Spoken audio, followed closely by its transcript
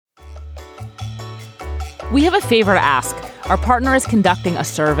We have a favor to ask. Our partner is conducting a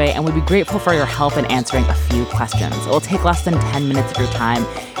survey, and we'd be grateful for your help in answering a few questions. It will take less than 10 minutes of your time,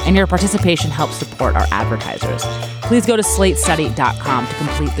 and your participation helps support our advertisers. Please go to slatestudy.com to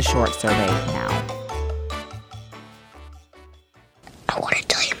complete the short survey now. I want to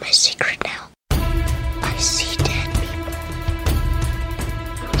tell you my secret now. I see dead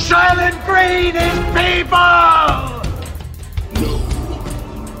people. Silent Green is people! No,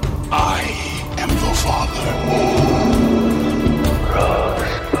 I am the father.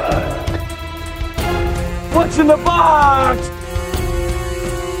 Rosebud. What's in the box?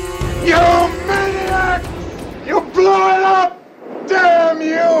 You maniac! You blew it up! Damn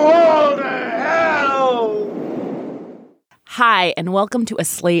you all to hell! Hi, and welcome to a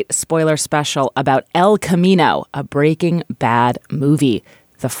Slate spoiler special about El Camino, a Breaking Bad movie,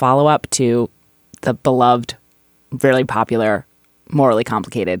 the follow-up to the beloved, really popular, morally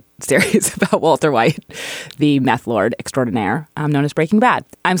complicated series about Walter White, the meth lord extraordinaire, known as Breaking Bad.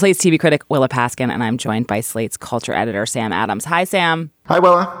 I'm Slate's TV critic, Willa Paskin, and I'm joined by Slate's culture editor, Sam Adams. Hi, Sam. Hi,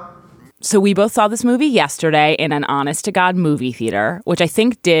 Willa. So we both saw this movie yesterday in an honest-to-God movie theater, which I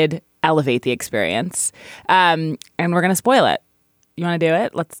think did elevate the experience. And we're going to spoil it. You want to do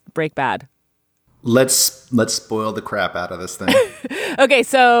it? Let's break bad. Let's spoil the crap out of this thing. Okay,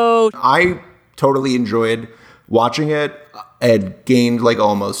 so I totally enjoyed watching it and gained like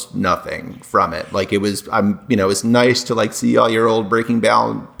almost nothing from it. Like it was, it's nice to like see all your old Breaking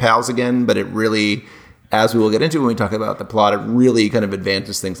Bad pals again, but it really, as we will get into when we talk about the plot, it really kind of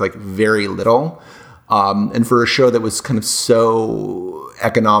advances things like very little. And for a show that was kind of so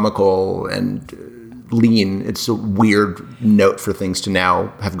economical and lean, it's a weird note for things to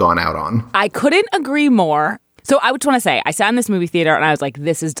now have gone out on. I couldn't agree more. So I just want to say, I sat in this movie theater and I was like,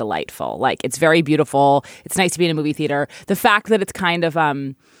 this is delightful. Like, it's very beautiful. It's nice to be in a movie theater. The fact that it's kind of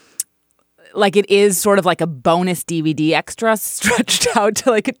like it is sort of like a bonus DVD extra stretched out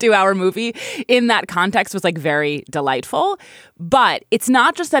to like a 2-hour movie in that context was like very delightful. But it's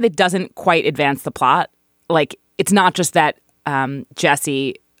not just that it doesn't quite advance the plot. Like, it's not just that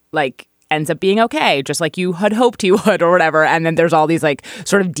Jesse like ends up being okay, just like you had hoped he would or whatever. And then there's all these like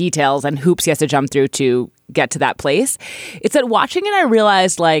sort of details and hoops he has to jump through to get to that place. It's that watching it, I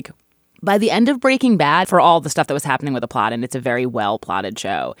realized like by the end of Breaking Bad, for all the stuff that was happening with the plot, and it's a very well plotted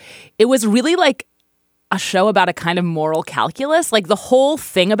show, it was really like a show about a kind of moral calculus. Like the whole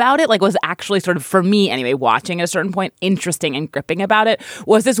thing about it like was actually sort of, for me anyway, watching at a certain point, interesting and gripping about it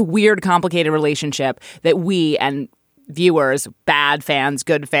was this weird, complicated relationship that we and viewers, bad fans,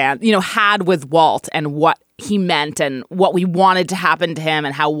 good fans, had with Walt and what he meant and what we wanted to happen to him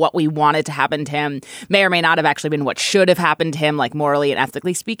and how what we wanted to happen to him may or may not have actually been what should have happened to him, like morally and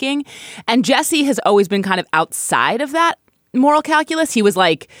ethically speaking. And Jesse has always been kind of outside of that moral calculus. He was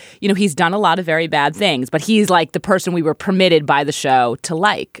like, he's done a lot of very bad things, but he's like the person we were permitted by the show to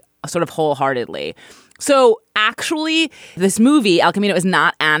like sort of wholeheartedly. So actually, this movie, El Camino, is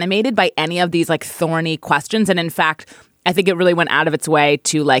not animated by any of these like thorny questions. And in fact, I think it really went out of its way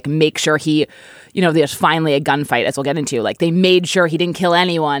to like make sure he, there's finally a gunfight, as we'll get into. Like they made sure he didn't kill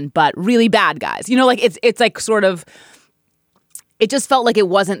anyone, but really bad guys. Like it's like sort of, it just felt like there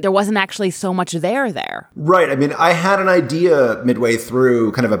wasn't actually so much there. Right. I mean, I had an idea midway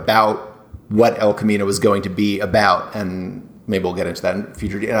through kind of about what El Camino was going to be about, and maybe we'll get into that in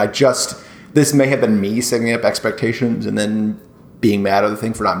future. And this may have been me setting up expectations and then being mad at the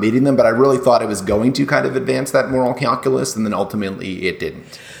thing for not meeting them, but I really thought it was going to kind of advance that moral calculus, and then ultimately it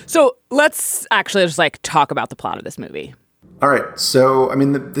didn't. So let's actually just like talk about the plot of this movie. All right. So, I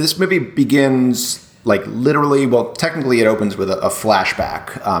mean, this movie begins like literally, well, technically it opens with a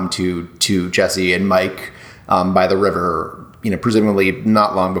flashback to Jesse and Mike by the river, presumably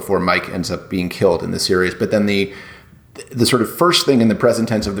not long before Mike ends up being killed in the series. But then the sort of first thing in the present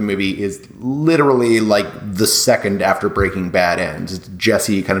tense of the movie is literally like the second after Breaking Bad ends. It's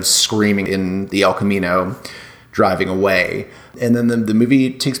Jesse kind of screaming in the El Camino, driving away. And then the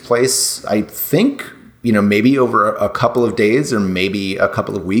movie takes place, I think, maybe over a couple of days or maybe a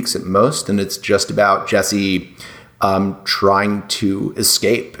couple of weeks at most. And it's just about Jesse trying to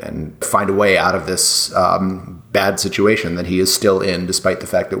escape and find a way out of this bad situation that he is still in, despite the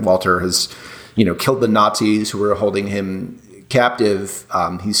fact that Walter has killed the Nazis who were holding him captive.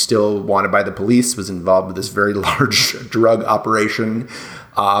 He's still wanted by the police, was involved with this very large drug operation,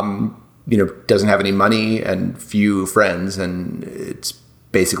 doesn't have any money and few friends. And it's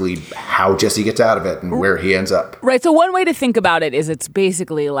basically how Jesse gets out of it and where he ends up. Right. So one way to think about it is it's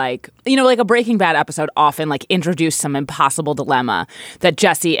basically like, like a Breaking Bad episode often like introduced some impossible dilemma that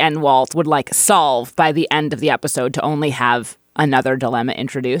Jesse and Walt would like solve by the end of the episode to only have another dilemma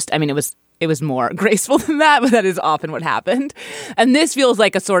introduced. I mean, it was it was more graceful than that, but that is often what happened. And this feels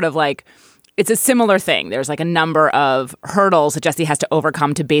like a sort of like, it's a similar thing. There's like a number of hurdles that Jesse has to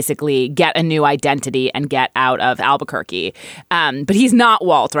overcome to basically get a new identity and get out of Albuquerque. But he's not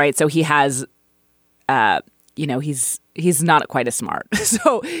Walt, right? So he has, he's not quite as smart.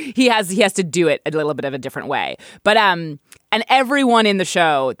 So he has to do it a little bit of a different way. But and everyone in the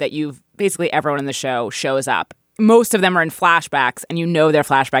show basically everyone in the show shows up. Most of them are in flashbacks, and they're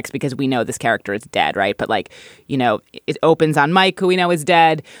flashbacks because we know this character is dead, right? But it opens on Mike, who we know is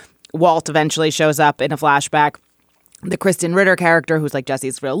dead. Walt eventually shows up in a flashback. The Kristen Ritter character, who's like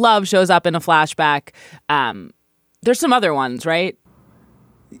Jesse's real love, shows up in a flashback. There's some other ones, right?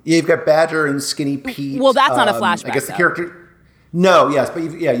 Yeah, you've got Badger and Skinny Pete. Well, that's not a flashback. I guess the character. No, yes, but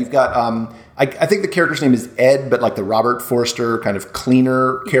you've got. I think the character's name is Ed, but like the Robert Forster kind of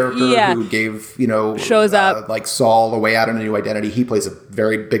cleaner character who gave shows up like Saul a way out and a new identity. He plays a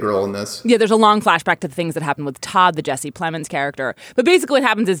very big role in this. Yeah, there's a long flashback to the things that happened with Todd, the Jesse Plemons character. But basically, what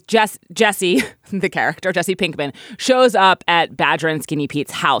happens is Jesse, the character Jesse Pinkman, shows up at Badger and Skinny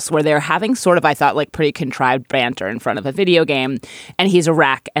Pete's house where they're having sort of, I thought, like pretty contrived banter in front of a video game, and he's a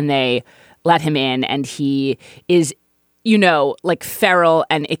wreck, and they let him in, and he is, like feral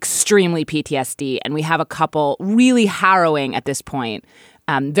and extremely PTSD. And we have a couple really harrowing at this point,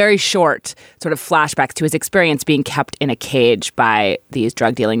 very short sort of flashbacks to his experience being kept in a cage by these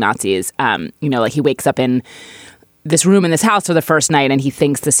drug dealing Nazis. Like he wakes up in this room in this house for the first night and he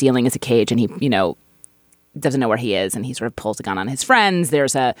thinks the ceiling is a cage and he, doesn't know where he is, and he sort of pulls a gun on his friends.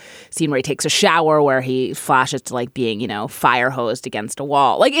 There's a scene where he takes a shower where he flashes to like being, fire hosed against a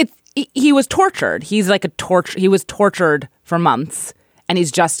wall. Like he was tortured. He was tortured for months and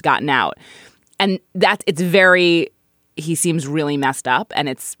he's just gotten out. And he seems really messed up and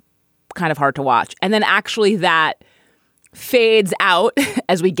it's kind of hard to watch. And then actually that fades out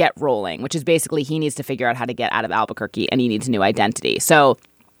as we get rolling, which is basically he needs to figure out how to get out of Albuquerque and he needs a new identity. So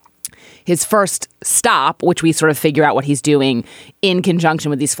his first stop, which we sort of figure out what he's doing in conjunction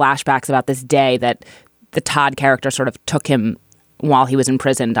with these flashbacks about this day that the Todd character sort of took him while he was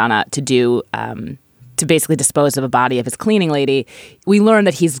imprisoned to basically dispose of a body of his cleaning lady. We learn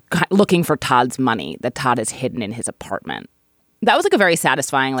that he's looking for Todd's money that Todd has hidden in his apartment. That was like a very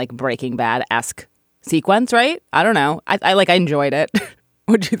satisfying, like Breaking Bad-esque sequence, right? I don't know. I enjoyed it.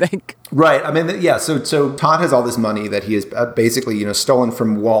 What'd you think? Right. I mean, yeah. So Todd has all this money that he has basically, stolen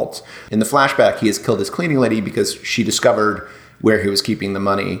from Walt. In the flashback, he has killed his cleaning lady because she discovered where he was keeping the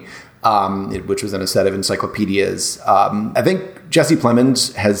money, which was in a set of encyclopedias. I think Jesse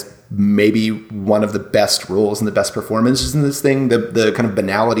Plemons has maybe one of the best roles and the best performances in this thing. The kind of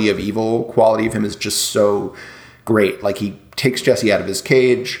banality of evil quality of him is just so great. Like he takes Jesse out of his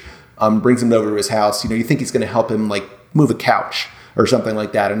cage, brings him over to his house. You think he's going to help him like move a couch or something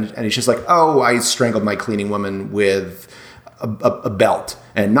like that. And he's just like, oh, I strangled my cleaning woman with a belt.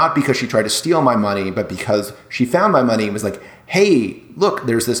 And not because she tried to steal my money, but because she found my money and was like, hey, look,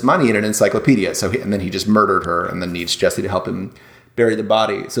 there's this money in an encyclopedia. And then he just murdered her and then needs Jesse to help him bury the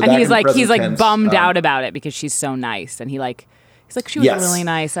body. So and he's like bummed out about it because she's so nice. And he's like, she was really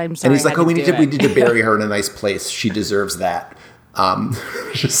nice. I'm sorry. And he's like, we need to bury her in a nice place. She deserves that.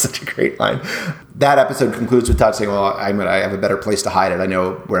 Just such a great line. That episode concludes with Todd saying, well, I have a better place to hide it. I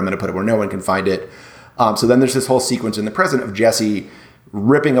know where I'm going to put it where no one can find it. So then there's this whole sequence in the present of Jesse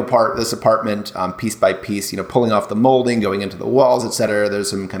ripping apart this apartment piece by piece, pulling off the molding, going into the walls, etc. There's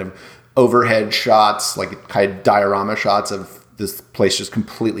some kind of overhead shots, like kind of diorama shots of this place just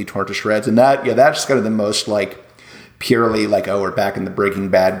completely torn to shreds. And that's just kind of the most like purely like, oh, we're back in the Breaking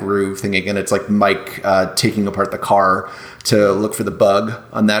Bad groove thing again. It's like Mike taking apart the car to look for the bug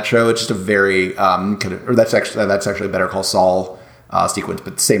on that show. It's just a very that's actually a Better Call Saul sequence,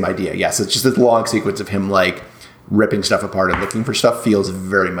 but same idea. Yes, it's just this long sequence of him like ripping stuff apart and looking for stuff. Feels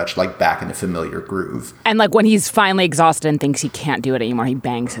very much like back in a familiar groove. And like when he's finally exhausted and thinks he can't do it anymore, he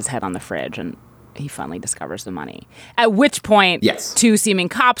bangs his head on the fridge and he finally discovers the money. At which point, two seeming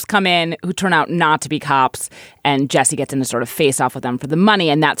cops come in who turn out not to be cops, and Jesse gets in a sort of face-off with them for the money,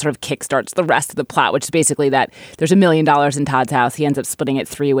 and that sort of kickstarts the rest of the plot, which is basically that there's $1 million in Todd's house. He ends up splitting it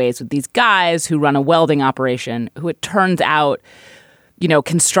 3 ways with these guys who run a welding operation, who it turns out,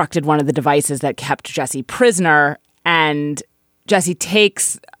 constructed one of the devices that kept Jesse prisoner, and Jesse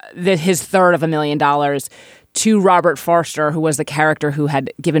takes his third of $1 million to Robert Forster, who was the character who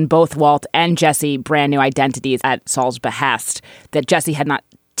had given both Walt and Jesse brand new identities at Saul's behest, that Jesse had not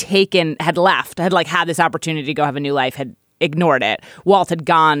taken, had left, had had this opportunity to go have a new life, had ignored it. Walt had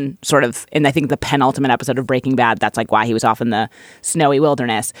gone sort of in, I think, the penultimate episode of Breaking Bad. That's like why he was off in the snowy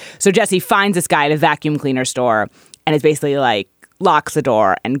wilderness. So Jesse finds this guy at a vacuum cleaner store and is basically like, locks the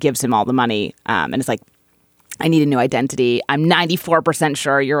door and gives him all the money. And it's like, I need a new identity. I'm 94%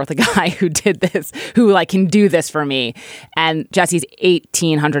 sure you're the guy who did this, who like can do this for me. And Jesse's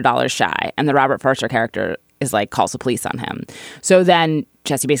 $1,800 shy. And the Robert Forster character is like, calls the police on him. So then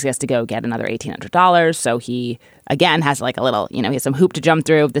Jesse basically has to go get another $1,800. So he, again, has like a little, he has some hoop to jump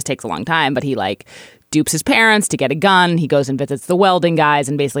through. This takes a long time, but he like dupes his parents to get a gun. He goes and visits the welding guys.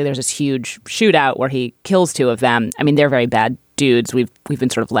 And basically there's this huge shootout where he kills 2 of them. I mean, they're very bad dudes. We've been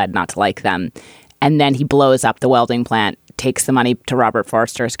sort of led not to like them. And then he blows up the welding plant, takes the money to Robert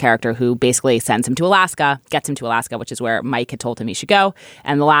Forster's character, who basically sends him to Alaska, gets him to Alaska, which is where Mike had told him he should go.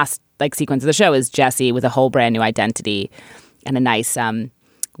 And the last like sequence of the show is Jesse with a whole brand new identity and a nice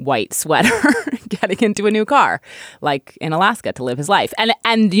white sweater getting into a new car, like in Alaska, to live his life.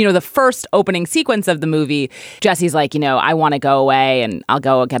 And the first opening sequence of the movie, Jesse's like, I want to go away and I'll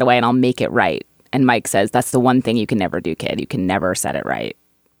go get away and I'll make it right. And Mike says, that's the one thing you can never do, kid. You can never set it right.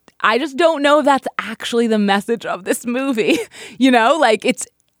 I just don't know if that's actually the message of this movie. It's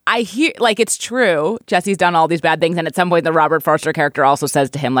true. Jesse's done all these bad things. And at some point, the Robert Forster character also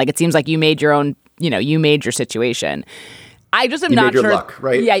says to him, like, it seems like you made your own, you made your situation. I just am not sure. Luck,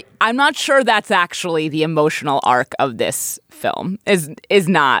 right? Yeah, I'm not sure that's actually the emotional arc of this film. Is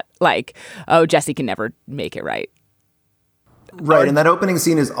not like, oh, Jesse can never make it right. Right, and that opening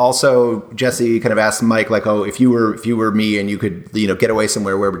scene is also Jesse kind of asks Mike, like, "Oh, if you were me and you could, get away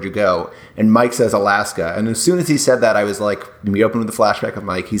somewhere, where would you go?" And Mike says Alaska. And as soon as he said that, I was like, we open with the flashback of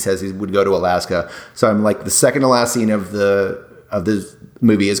Mike. He says he would go to Alaska. So I'm like, the second to last scene of the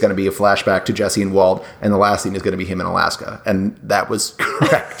movie is going to be a flashback to Jesse and Walt, and the last scene is going to be him in Alaska, and that was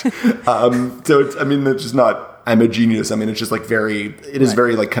correct. It's just not. I'm a genius. I mean, it's just like it is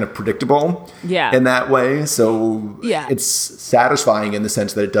very like kind of predictable in that way. So it's satisfying in the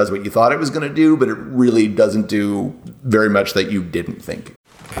sense that it does what you thought it was going to do, but it really doesn't do very much that you didn't think.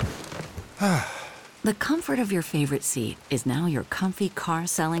 The comfort of your favorite seat is now your comfy car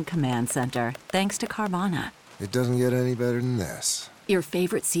selling command center, thanks to Carvana. It doesn't get any better than this. Your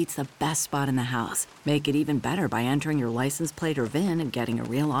favorite seat's the best spot in the house. Make it even better by entering your license plate or VIN and getting a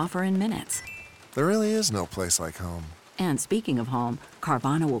real offer in minutes. There really is no place like home. And speaking of home,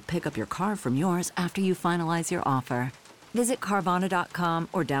 Carvana will pick up your car from yours after you finalize your offer. Visit Carvana.com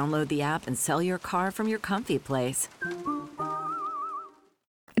or download the app and sell your car from your comfy place.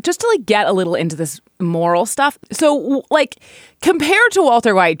 Just to like get a little into this moral stuff. So like compared to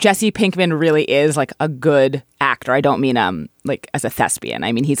Walter White, Jesse Pinkman really is like a good actor. I don't mean like as a thespian.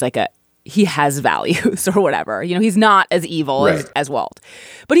 I mean he has values or whatever. He's not as evil as Walt.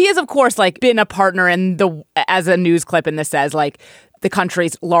 But he is, of course, like been a partner as a news clip in this says, like the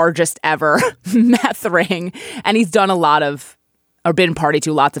country's largest ever meth ring. And he's done been party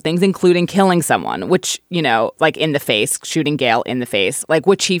to lots of things, including killing someone, which, like in the face, shooting Gail in the face, like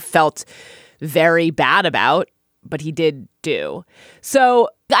which he felt very bad about, but he did do. So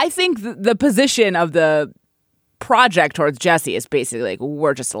I think the position of the project towards Jesse is basically like,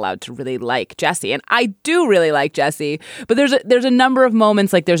 we're just allowed to really like Jesse. And I do really like Jesse, but there's a number of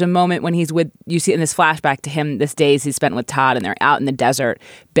moments, like there's a moment when you see in this flashback to him, this days he spent with Todd, and they're out in the desert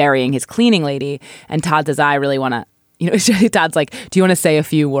burying his cleaning lady. And Todd says, I really want to, Todd's like, do you want to say a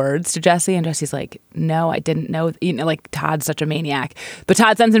few words to Jesse? And Jesse's like, no, I didn't know, like Todd's such a maniac. But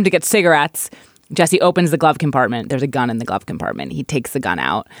Todd sends him to get cigarettes. Jesse opens the glove compartment. There's a gun in the glove compartment. He takes the gun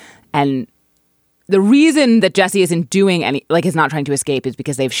out, and the reason that Jesse isn't doing is not trying to escape is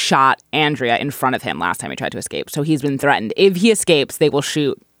because they've shot Andrea in front of him last time he tried to escape. So he's been threatened. If he escapes, they will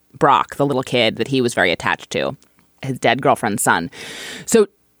shoot Brock, the little kid that he was very attached to, his dead girlfriend's son. So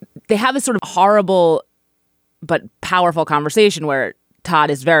they have this sort of horrible but powerful conversation where Todd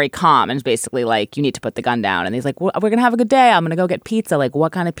is very calm and is basically like, you need to put the gun down. And he's like, well, we're going to have a good day. I'm going to go get pizza. Like,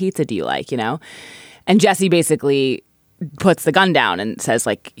 what kind of pizza do you like, And Jesse basically puts the gun down and says,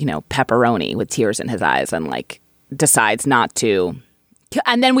 like, pepperoni with tears in his eyes, and like decides not to.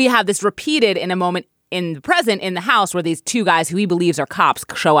 And then we have this repeated in a moment in the present in the house where these 2 guys who he believes are cops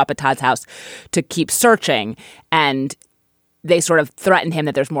show up at Todd's house to keep searching, and they sort of threaten him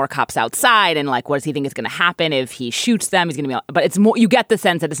that there's more cops outside, and like, what does he think is going to happen if he shoots them? He's going to be, but it's more, you get the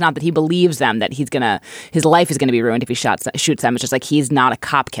sense that it's not that he believes them, that his life is going to be ruined if he shoots them. It's just like, he's not a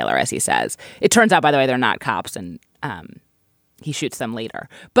cop killer, as he says. It turns out, by the way, they're not cops, and he shoots them later.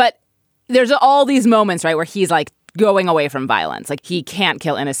 But there's all these moments, right, where he's like going away from violence. Like, he can't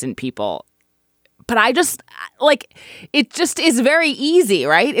kill innocent people. But I just, like, it just is very easy,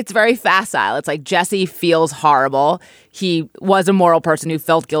 right? It's very facile. It's like Jesse feels horrible. He was a moral person who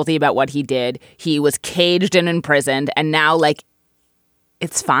felt guilty about what he did. He was caged and imprisoned. And now, like,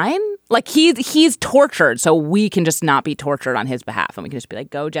 it's fine. Like he's tortured, so we can just not be tortured on his behalf, and we can just be like,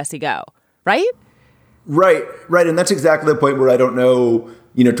 go, Jesse, go. Right? Right. And that's exactly the point where I don't know,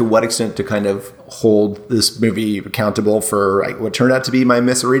 to what extent to kind of hold this movie accountable for what turned out to be my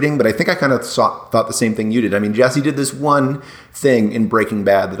misreading. But I think I kind of thought the same thing you did. I mean, Jesse did this one thing in Breaking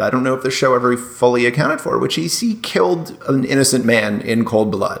Bad that I don't know if the show ever fully accounted for, which is he killed an innocent man in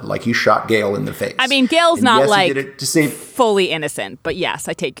cold blood. Like he shot Gale in the face. I mean, Gale's and not yes, like he did it to save fully innocent, but yes,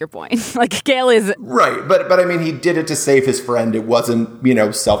 I take your point. Like Gale is right. But I mean, he did it to save his friend. It wasn't,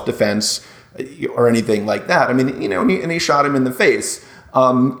 self-defense or anything like that. I mean, and he shot him in the face.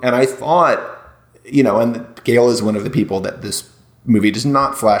 And I thought, and Gale is one of the people that this movie does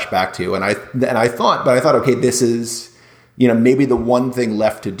not flash back to. And I thought, okay, this is, maybe the one thing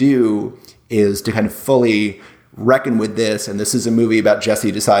left to do is to kind of fully reckon with this. And this is a movie about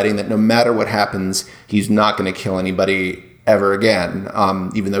Jesse deciding that no matter what happens, he's not going to kill anybody ever again.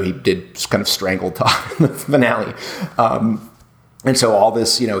 Even though he did just kind of strangle Todd in the finale. And so all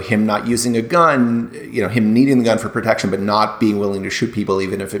this, him not using a gun, him needing the gun for protection, but not being willing to shoot people,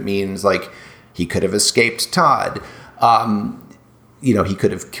 even if it means like he could have escaped Todd. He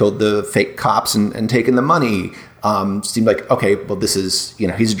could have killed the fake cops and taken the money. Seemed like, okay, well, this is,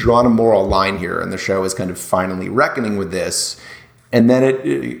 he's drawn a moral line here, and the show is kind of finally reckoning with this. And then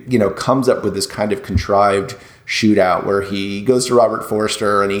it, comes up with this kind of contrived shootout where he goes to Robert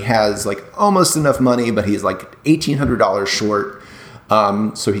Forster and he has like almost enough money, but he's like $1,800 short.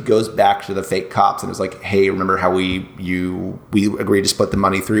 So he goes back to the fake cops and is like, hey, remember how we agreed to split the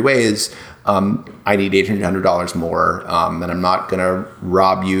money 3 ways? I need $1,800 more. And I'm not going to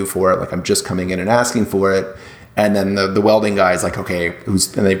rob you for it. Like, I'm just coming in and asking for it. And then the welding guy is like, okay, and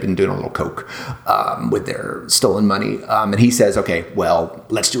they've been doing a little coke, with their stolen money. And he says, okay, well,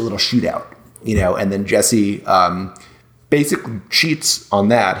 let's do a little shootout, and then Jesse, basically cheats on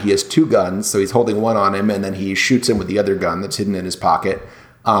that. He has 2 guns, so he's holding one on him, and then he shoots him with the other gun that's hidden in his pocket,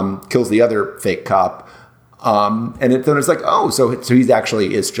 kills the other fake cop. And then it's like, oh, so he's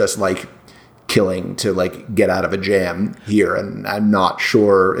actually, it's just like killing to like get out of a jam here. And I'm not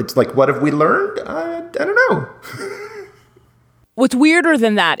sure. It's like, what have we learned? I don't know. What's weirder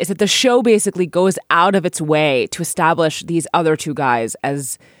than that is that the show basically goes out of its way to establish these other 2 guys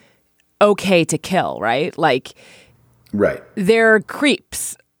as okay to kill, right? Like, right. They're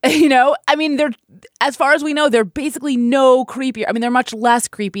creeps, I mean, they're, as far as we know, they're basically no creepier. I mean, they're much less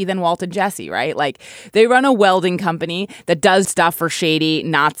creepy than Walt and Jesse, right? Like, they run a welding company that does stuff for shady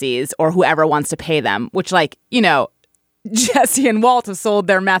Nazis or whoever wants to pay them, which, like, Jesse and Walt have sold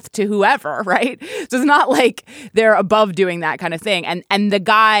their meth to whoever, right? So it's not like they're above doing that kind of thing. And the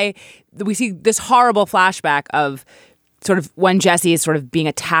guy, we see this horrible flashback of sort of when Jesse is sort of being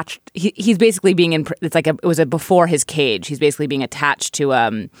attached, he's basically being in. It's like it was before his cage. He's basically being attached to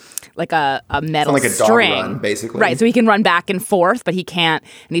like a metal like a string, dog run, basically. Right, so he can run back and forth, but he can't.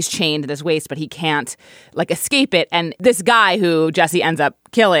 And he's chained at his waist, but he can't like escape it. And this guy who Jesse ends up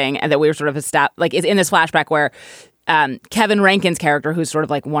killing, and that we were sort of is in this flashback where Kevin Rankin's character, who's sort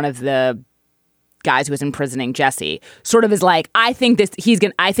of like one of the guys who was imprisoning Jesse, sort of is like, I think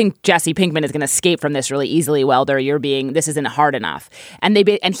Jesse Pinkman is going to escape from this really easily, Welder. This isn't hard enough. And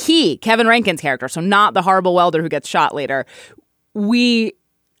Kevin Rankin's character, so not the horrible welder who gets shot later,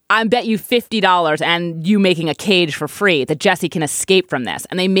 I bet you $50 and you making a cage for free that Jesse can escape from this.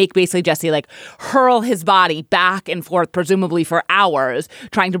 And they make basically Jesse like hurl his body back and forth, presumably for hours,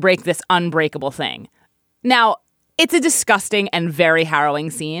 trying to break this unbreakable thing. Now, it's a disgusting and very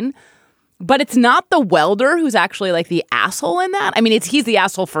harrowing scene. But it's not the welder who's actually like the asshole in that. I mean, he's the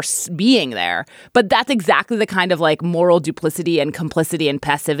asshole for being there. But that's exactly the kind of like moral duplicity and complicity and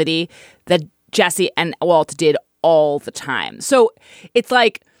passivity that Jesse and Walt did all the time. So it's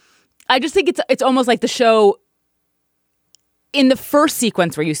like, I just think it's almost like the show in the first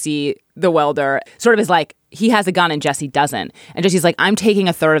sequence where you see the welder sort of is like, he has a gun and Jesse doesn't. And Jesse's like, I'm taking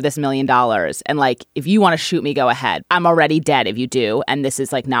 1/3 of this $1 million. And like, if you want to shoot me, go ahead. I'm already dead if you do. And this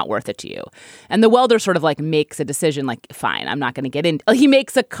is like not worth it to you. And the welder sort of like makes a decision like, fine, I'm not going to get in. He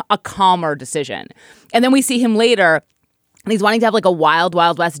makes a calmer decision. And then we see him later and he's wanting to have like a wild,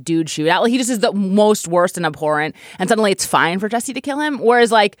 wild west dude shootout. Like he just is the most worst and abhorrent. And suddenly it's fine for Jesse to kill him. Whereas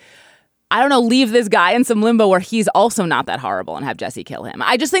like, I don't know, leave this guy in some limbo where he's also not that horrible and have Jesse kill him.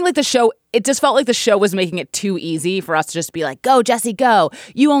 I just think like the show, it just felt like the show was making it too easy for us to just be like, go, Jesse, go.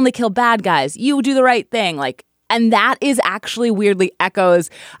 You only kill bad guys. You do the right thing. Like, and that is actually weirdly echoes,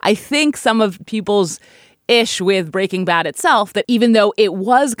 I think, some of people's ish with Breaking Bad itself, that even though it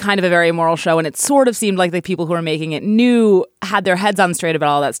was kind of a very immoral show and it sort of seemed like the people who were making it had their heads on straight about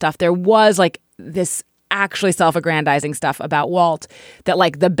all that stuff, there was like this actually self-aggrandizing stuff about Walt that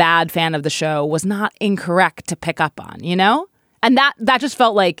like the bad fan of the show was not incorrect to pick up on, you know? And that just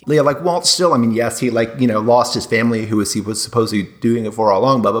felt like... Yeah, like Walt still, I mean, yes, he like, you know, lost his family he was supposedly doing it for all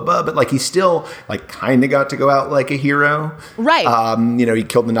along, blah, blah, blah. But like he still like kind of got to go out like a hero. Right. You know, he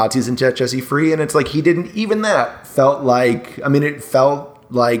killed the Nazis and set Jesse free. And it's like he didn't, even that felt like, I mean, it felt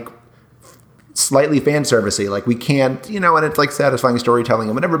like slightly fan servicey. Like we can't, you know, and it's like satisfying storytelling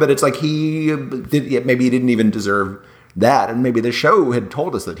and whatever. But it's like maybe he didn't even deserve that, and maybe the show had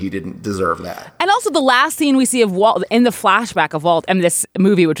told us that he didn't deserve that. And also the last scene we see of Walt, in the flashback of Walt, and this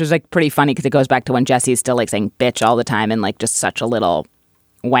movie, which was like pretty funny because it goes back to when Jesse's still like saying bitch all the time and like just such a little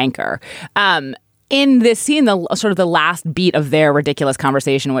wanker. In this scene, the sort of the last beat of their ridiculous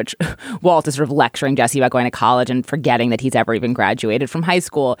conversation, which Walt is sort of lecturing Jesse about going to college and forgetting that he's ever even graduated from high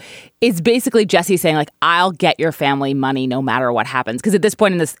school, is basically Jesse saying like, I'll get your family money no matter what happens. Because at this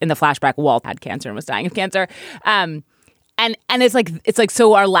point in the flashback, Walt had cancer and was dying of cancer. And it's like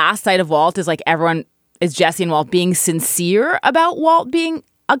so our last sight of Walt is like everyone is Jesse and Walt being sincere about Walt being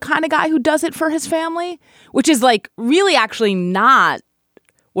a kind of guy who does it for his family, which is like really actually not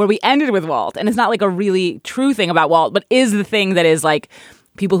where we ended with Walt. And it's not like a really true thing about Walt, but is the thing that is like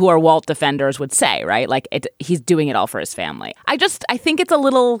people who are Walt defenders would say, right? Like he's doing it all for his family. I think it's a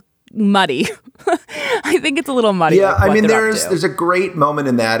little muddy. I think it's a little muddy. Yeah, I mean, there's a great moment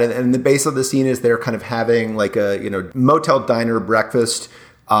in that, and the base of the scene is they're kind of having like a, you know, motel diner breakfast,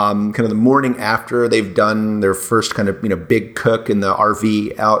 kind of the morning after they've done their first kind of, you know, big cook in the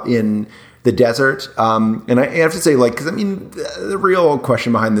RV out in the desert. And I have to say, like, because I mean, the real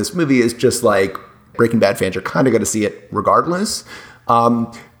question behind this movie is just like Breaking Bad fans are kind of going to see it regardless,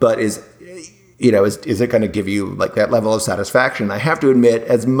 but is it going to give you like that level of satisfaction? I have to admit,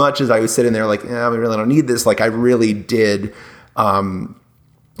 as much as I was sitting there like, we really don't need this, like I really did,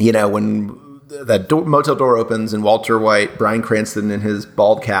 you know, when that motel door opens and Walter White, Bryan Cranston in his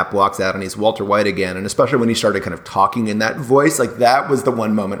bald cap walks out and he's Walter White again. And especially when he started kind of talking in that voice, like that was the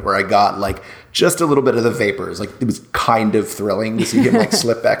one moment where I got like just a little bit of the vapors. Like it was kind of thrilling to see him like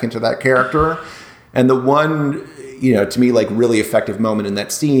slip back into that character. And the one, you know, to me, like really effective moment in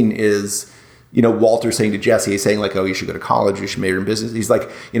that scene is, you know, Walter saying to Jesse, saying like, oh, you should go to college, you should major in business. He's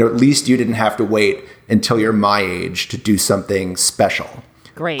like, you know, at least you didn't have to wait until you're my age to do something special.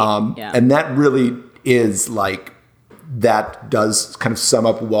 Great. Yeah. And that really is like, that does kind of sum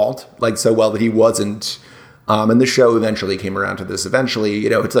up Walt like so well that he wasn't, and the show eventually came around to this eventually, you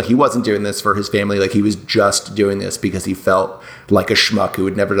know, it's like he wasn't doing this for his family. Like he was just doing this because he felt like a schmuck who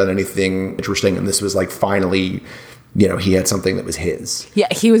had never done anything interesting. And this was like finally, you know, he had something that was his. Yeah,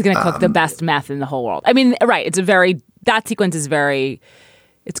 he was going to cook the best meth in the whole world. I mean, right, that sequence is very,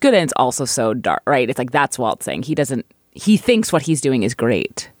 it's good and it's also so dark, right? It's like that's Walt saying he thinks what he's doing is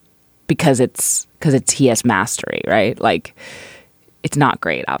great because he has mastery, right? Like it's not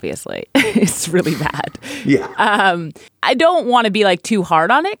great, obviously. It's really bad. Yeah. I don't want to be like too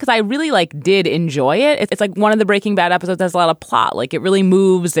hard on it because I really like did enjoy it. It's like one of the Breaking Bad episodes that has a lot of plot. Like it really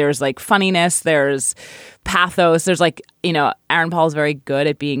moves. There's like funniness. There's pathos. There's like, you know, Aaron Paul is very good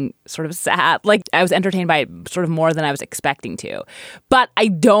at being sort of sad. Like I was entertained by it sort of more than I was expecting to. But I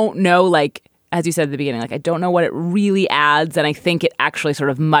don't know, like, as you said at the beginning, like I don't know what it really adds. And I think it actually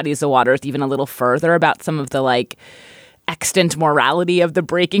sort of muddies the waters even a little further about some of the like extant morality of the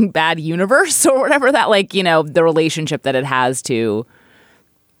Breaking Bad universe or whatever, that like, you know, the relationship that it has to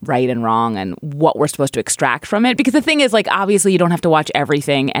right and wrong and what we're supposed to extract from it. Because the thing is, like, obviously you don't have to watch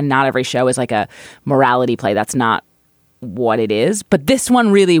everything and not every show is like a morality play. That's not what it is. But this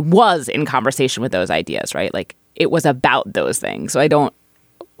one really was in conversation with those ideas, right? Like it was about those things. So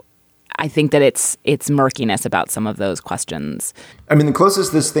I think that it's murkiness about some of those questions. I mean, the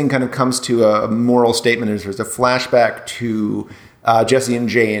closest this thing kind of comes to a moral statement is there's a flashback to Jesse and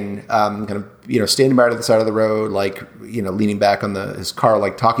Jane kind of, you know, standing by to the side of the road, like, you know, leaning back on his car,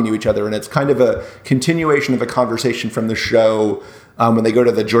 like talking to each other. And it's kind of a continuation of a conversation from the show when they go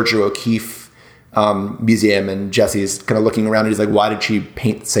to the Georgia O'Keeffe museum and Jesse's kind of looking around and he's like, why did she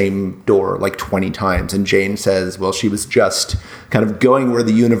paint the same door like 20 times? And Jane says, well, she was just kind of going where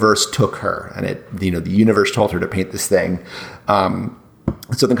the universe took her. And it, you know, the universe told her to paint this thing.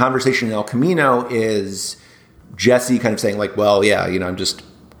 So the conversation in El Camino is Jesse kind of saying like, well, yeah, you know, I'm just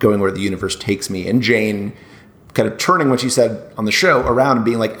going where the universe takes me. And Jane kind of turning what she said on the show around and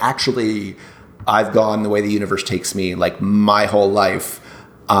being like, actually, I've gone the way the universe takes me like my whole life.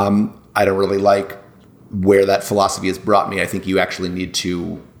 I don't really like where that philosophy has brought me. I think you actually need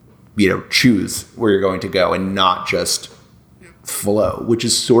to, you know, choose where you're going to go and not just flow, which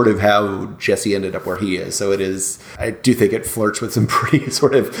is sort of how Jesse ended up where he is. So I do think it flirts with some pretty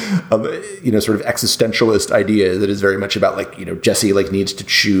sort of existentialist ideas that is very much about like, Jesse like needs to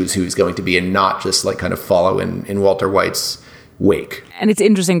choose who he's going to be and not just like kind of follow in Walter White's wake. And it's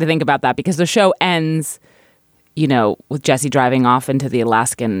interesting to think about that because the show ends, with Jesse driving off into the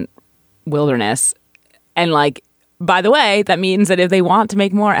Alaskan wilderness. And like, by the way, that means that if they want to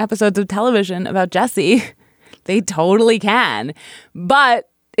make more episodes of television about Jesse, they totally can. But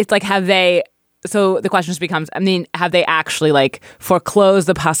it's like, so the question just becomes, have they actually like foreclosed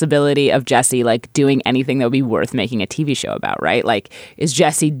the possibility of Jesse like doing anything that would be worth making a TV show about, right? Like, is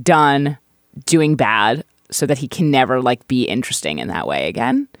Jesse done doing bad so that he can never like be interesting in that way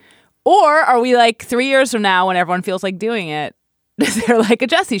again? Or are we like 3 years from now when everyone feels like doing it, they're like a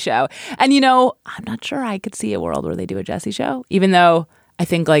Jesse show? And I'm not sure I could see a world where they do a Jesse show, even though I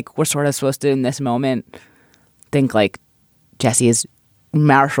think like we're sort of supposed to in this moment think like Jesse has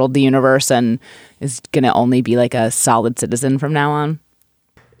marshaled the universe and is going to only be like a solid citizen from now on.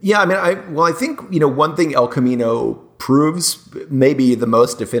 Yeah, I think, one thing El Camino proves, maybe the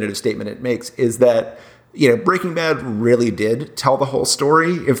most definitive statement it makes, is that, Breaking Bad really did tell the whole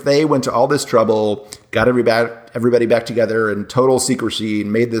story. If they went to all this trouble, got everybody back together in total secrecy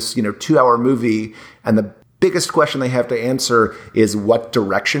and made this, 2-hour movie, and the biggest question they have to answer is what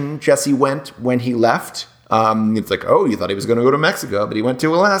direction Jesse went when he left. It's like, oh, you thought he was going to go to Mexico, but he went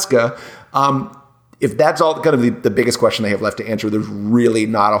to Alaska. If that's all kind of the biggest question they have left to answer, there's really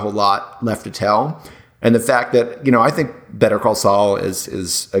not a whole lot left to tell. And the fact that, I think Better Call Saul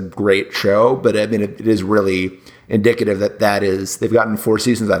is a great show, but it is really indicative that they've gotten 4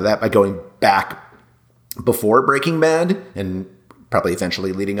 seasons out of that by going back before Breaking Bad and probably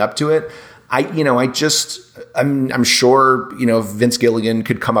eventually leading up to it. I'm sure, Vince Gilligan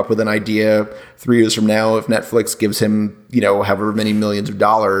could come up with an idea 3 years from now if Netflix gives him, however many millions of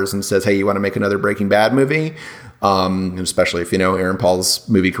dollars and says, hey, you want to make another Breaking Bad movie? Especially if, Aaron Paul's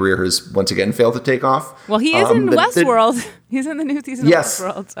movie career has once again failed to take off. Well, he is in Westworld. He's in the new season of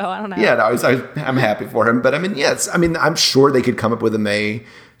Westworld, so I don't know. Yeah, no, I'm happy for him. But I'm sure they could come up with a way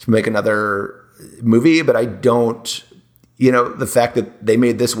to make another movie, but I don't, the fact that they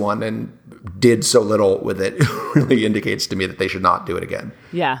made this one and did so little with it really indicates to me that they should not do it again.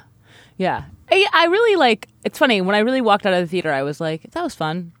 Yeah. Yeah. I really like, it's funny, when I really walked out of the theater, I was like, that was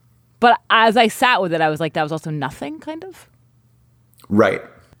fun. But as I sat with it, I was like, that was also nothing, kind of. Right.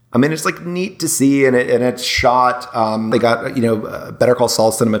 It's like neat to see, and it's shot. They got Better Call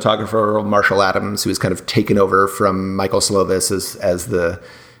Saul cinematographer Marshall Adams, who has kind of taken over from Michael Slovis as the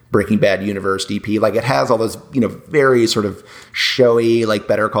Breaking Bad universe DP. Like, it has all those very sort of showy like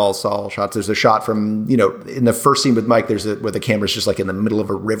Better Call Saul shots. There's a shot from in the first scene with Mike. There's where the camera's just like in the middle of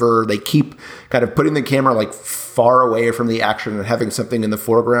a river. They keep kind of putting the camera like far away from the action and having something in the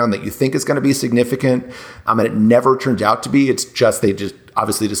foreground that you think is going to be significant. And it never turns out to be. It's just they just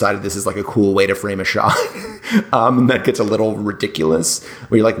obviously decided this is like a cool way to frame a shot. And that gets a little ridiculous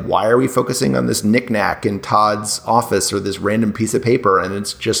where you're like, why are we focusing on this knickknack in Todd's office or this random piece of paper? And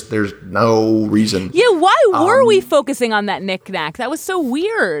it's just, there's no reason. Yeah, why were we focusing on that knickknack? That was so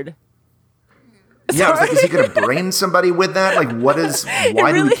weird. Yeah, I was like, is he going to brain somebody with that? Like,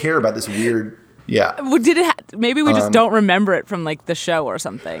 why do we care about this weird? Yeah. Maybe we just don't remember it from like the show or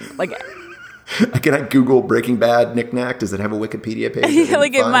something. Like, can I Google Breaking Bad knickknack? Does it have a Wikipedia page? Yeah,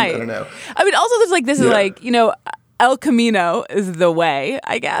 like it might. I don't know. Also there's like, this is like, El Camino is the way,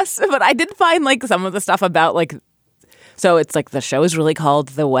 I guess. But I did find like some of the stuff about like, so it's like the show is really called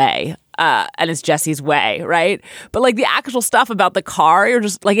The Way. And it's Jesse's way, right? But like the actual stuff about the car, you're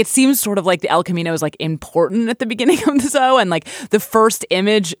just like, it seems sort of like the El Camino is like important at the beginning of the show. And like the first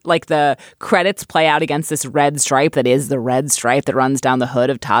image, like the credits play out against this red stripe that is the red stripe that runs down the hood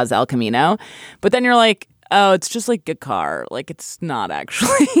of Taz El Camino. But then you're like, oh, it's just like a car. Like, it's not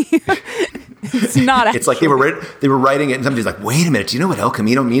actually. It's not actually. It's like they were writing it and somebody's like, wait a minute, do you know what El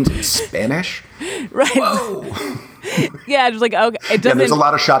Camino means in Spanish? Right. Whoa. Yeah, just like, okay, it doesn't. Yeah, there's a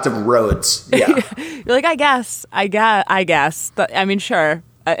lot of shots of roads. Yeah. You're like, I guess. Sure.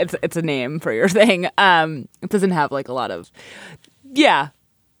 It's a name for your thing. It doesn't have like a lot of, yeah.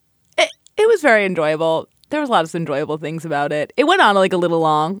 It was very enjoyable. There was lots of enjoyable things about it. It went on like a little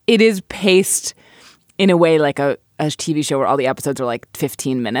long. It is paced in a way like a TV show where all the episodes are like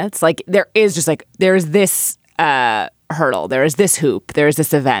 15 minutes. Like there is this hurdle, there is this hoop, there is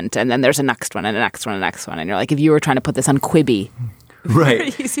this event, and then there's a next one and a next one and a next one. And you're like, if you were trying to put this on Quibi,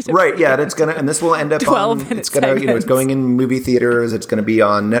 Right. Right. Yeah. And this will end up 12 on, minute it's going to, it's going in movie theaters. It's going to be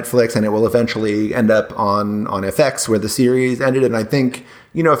on Netflix, and it will eventually end up on FX where the series ended. And I think,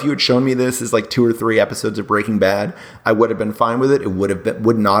 if you had shown me this as like 2 or 3 episodes of Breaking Bad, I would have been fine with it. It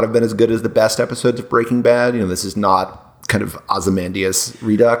would not have been as good as the best episodes of Breaking Bad. This is not kind of Ozymandias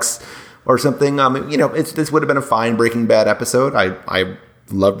Redux or something. This would have been a fine Breaking Bad episode. I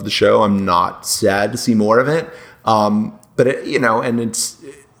loved the show. I'm not sad to see more of it. But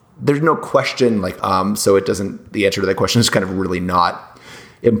there's no question so it doesn't, the answer to that question is kind of really not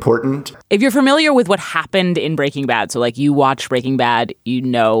important. If you're familiar with what happened in Breaking Bad, so like you watch Breaking Bad,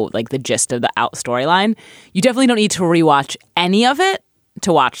 like the gist of the storyline, you definitely don't need to rewatch any of it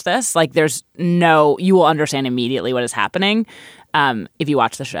to watch this. Like you will understand immediately what is happening if you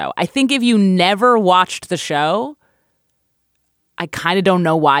watch the show. I think if you never watched the show, I kind of don't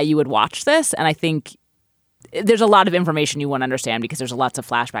know why you would watch this. And I think there's a lot of information you won't understand because there's lots of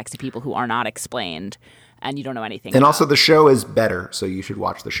flashbacks to people who are not explained and you don't know anything And about. Also the show is better, so you should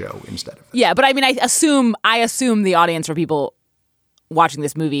watch the show instead of it. Yeah, but I mean, I assume the audience for people watching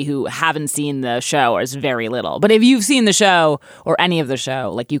this movie who haven't seen the show is very little. But if you've seen the show or any of the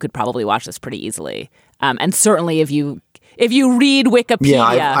show, you could probably watch this pretty easily. And certainly if you read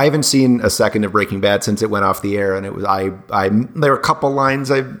Wikipedia. Yeah, I haven't seen a second of Breaking Bad since it went off the air, and it was there were a couple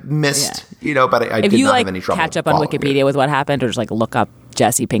lines I missed, but I did not have any trouble. If you catch up on Wikipedia with what happened, or just look up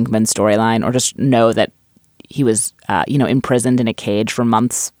Jesse Pinkman's storyline, or just know that he was imprisoned in a cage for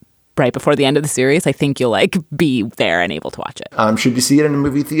months right before the end of the series, I think you'll be there and able to watch it. Should you see it in a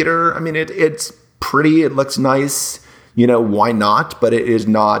movie theater? I mean, it's pretty. It looks nice. Why not? But it is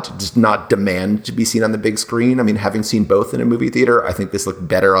does not demand to be seen on the big screen. I mean, having seen both in a movie theater, I think this looked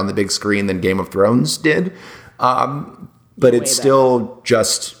better on the big screen than Game of Thrones did. But it's still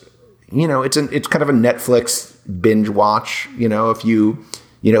just, it's kind of a Netflix binge watch. If you,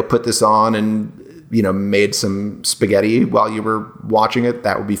 put this on and, made some spaghetti while you were watching it,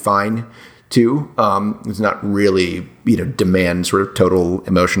 that would be fine too. It's not really, demand sort of total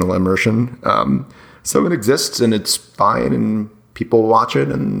emotional immersion. So it exists and it's fine and people watch it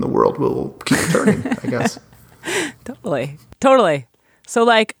and the world will keep turning, I guess. Totally. So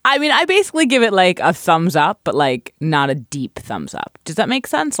I basically give it a thumbs up, but not a deep thumbs up. Does that make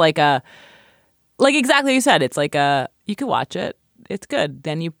sense? Exactly what you said. It's you could watch it. It's good.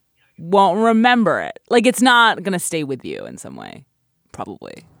 Then you won't remember it. It's not going to stay with you in some way.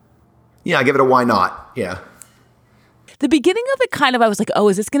 Probably. Yeah, I give it a why not. Yeah. The beginning of it I was like, oh,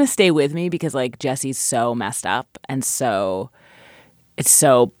 is this going to stay with me? Because Jesse's so messed up and he's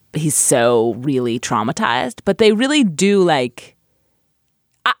so really traumatized. But they really do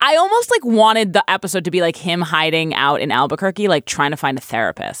I almost wanted the episode to be him hiding out in Albuquerque, trying to find a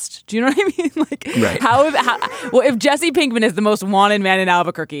therapist. Do you know what I mean? Right. If Jesse Pinkman is the most wanted man in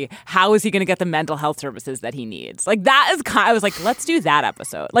Albuquerque, how is he going to get the mental health services that he needs? That is I was let's do that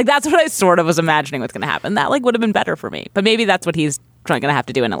episode. That's what I sort of was imagining what's going to happen. That would have been better for me. But maybe that's what he's going to have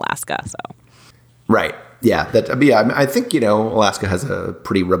to do in Alaska. So. Right. Yeah. I think Alaska has a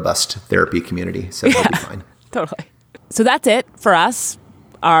pretty robust therapy community, so it'll be fine. Totally. So that's it for us.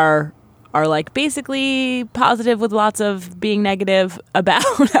 Are basically positive with lots of being negative about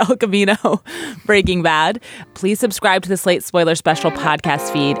El Camino Breaking Bad. Please subscribe to the Slate Spoiler Special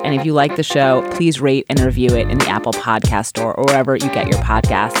podcast feed. And if you like the show, please rate and review it in the Apple Podcast Store or wherever you get your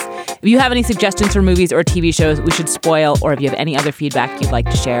podcasts. If you have any suggestions for movies or TV shows we should spoil, or if you have any other feedback you'd like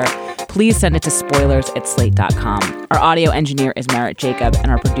to share, please send it to spoilers@slate.com. Our audio engineer is Merritt Jacob, and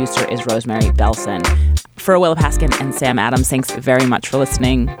our producer is Rosemary Belson. For Willa Paskin and Sam Adams, thanks very much for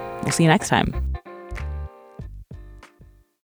listening. We'll see you next time.